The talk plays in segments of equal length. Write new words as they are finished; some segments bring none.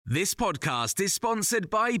This podcast is sponsored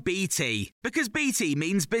by BT, because BT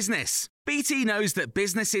means business. BT knows that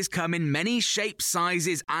businesses come in many shapes,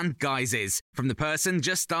 sizes and guises, from the person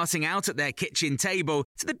just starting out at their kitchen table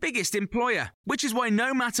to the biggest employer, which is why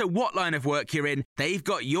no matter what line of work you're in, they've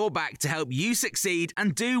got your back to help you succeed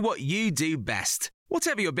and do what you do best.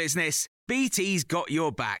 Whatever your business, BT's got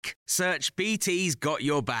your back. Search BT's got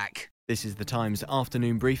your back. This is the Times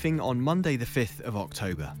afternoon briefing on Monday the 5th of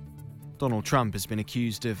October. Donald Trump has been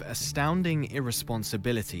accused of astounding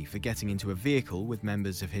irresponsibility for getting into a vehicle with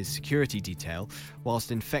members of his security detail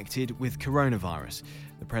whilst infected with coronavirus.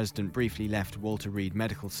 The president briefly left Walter Reed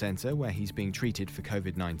Medical Center, where he's being treated for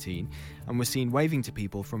COVID-19, and was seen waving to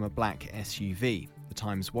people from a black SUV. The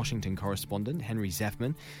Times Washington correspondent, Henry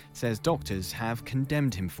Zeffman, says doctors have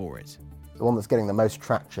condemned him for it. The one that's getting the most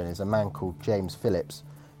traction is a man called James Phillips,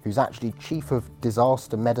 who's actually chief of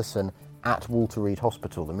disaster medicine at Walter Reed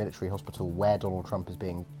Hospital, the military hospital where Donald Trump is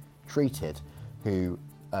being treated, who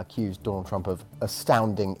accused Donald Trump of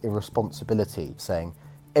astounding irresponsibility, saying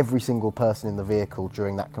every single person in the vehicle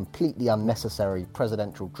during that completely unnecessary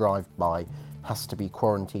presidential drive-by has to be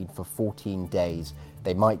quarantined for 14 days.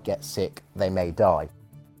 They might get sick, they may die.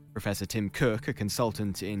 Professor Tim Cook, a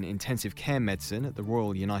consultant in intensive care medicine at the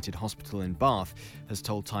Royal United Hospital in Bath, has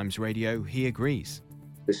told Times Radio he agrees.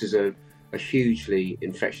 This is a hugely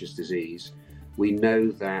infectious disease. We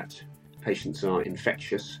know that patients are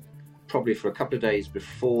infectious probably for a couple of days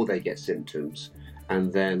before they get symptoms,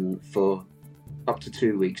 and then for up to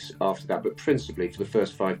 2 weeks after that, but principally for the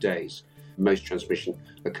first 5 days. Most transmission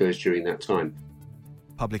occurs during that time.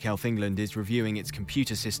 Public Health England is reviewing its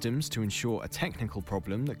computer systems to ensure a technical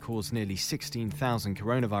problem that caused nearly 16,000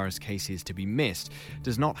 coronavirus cases to be missed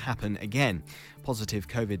does not happen again. Positive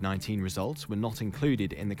COVID-19 results were not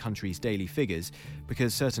included in the country's daily figures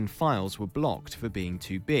because certain files were blocked for being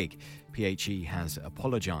too big. PHE has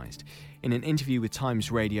apologised. In an interview with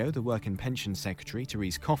Times Radio, the Work and Pensions Secretary,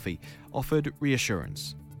 Therese Coffey, offered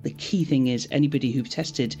reassurance. The key thing is anybody who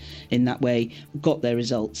tested in that way got their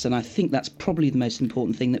results, and I think that's probably the most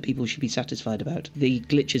important thing that people should be satisfied about. The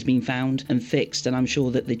glitch has been found and fixed, and I'm sure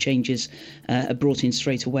that the changes are brought in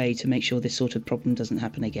straight away to make sure this sort of problem doesn't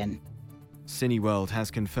happen again. Cineworld has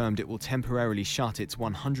confirmed it will temporarily shut its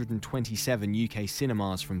 127 UK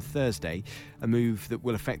cinemas from Thursday, a move that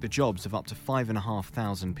will affect the jobs of up to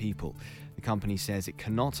 5,500 people. The company says it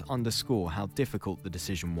cannot underscore how difficult the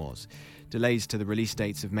decision was. Delays to the release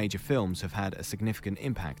dates of major films have had a significant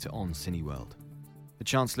impact on Cineworld. The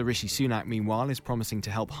Chancellor Rishi Sunak, meanwhile, is promising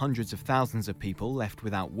to help hundreds of thousands of people left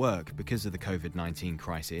without work because of the COVID-19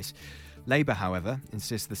 crisis. Labour, however,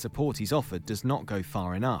 insists the support he's offered does not go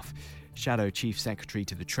far enough. Shadow Chief Secretary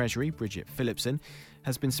to the Treasury, Bridget Phillipson,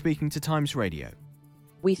 has been speaking to Times Radio.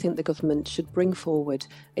 We think the government should bring forward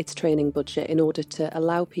its training budget in order to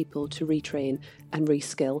allow people to retrain and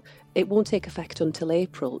reskill. It won't take effect until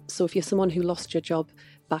April, so if you're someone who lost your job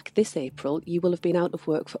back this April, you will have been out of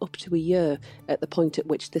work for up to a year at the point at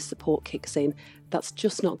which this support kicks in. That's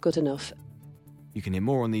just not good enough. You can hear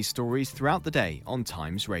more on these stories throughout the day on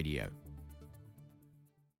Times Radio.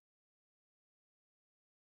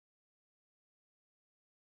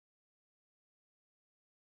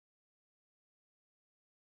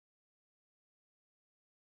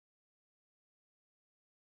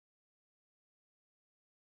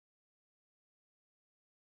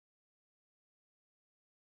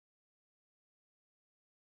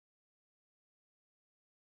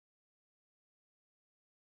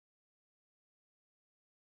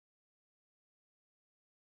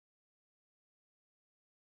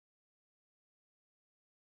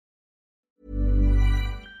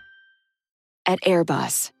 At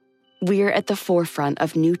Airbus, we're at the forefront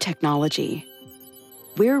of new technology.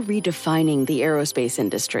 We're redefining the aerospace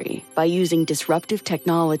industry by using disruptive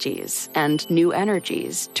technologies and new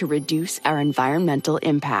energies to reduce our environmental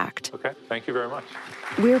impact. Okay, thank you very much.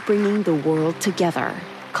 We're bringing the world together,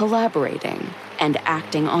 collaborating, and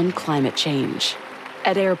acting on climate change.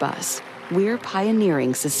 At Airbus, we're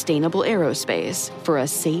pioneering sustainable aerospace for a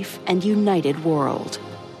safe and united world.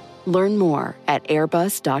 Learn more at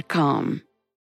airbus.com.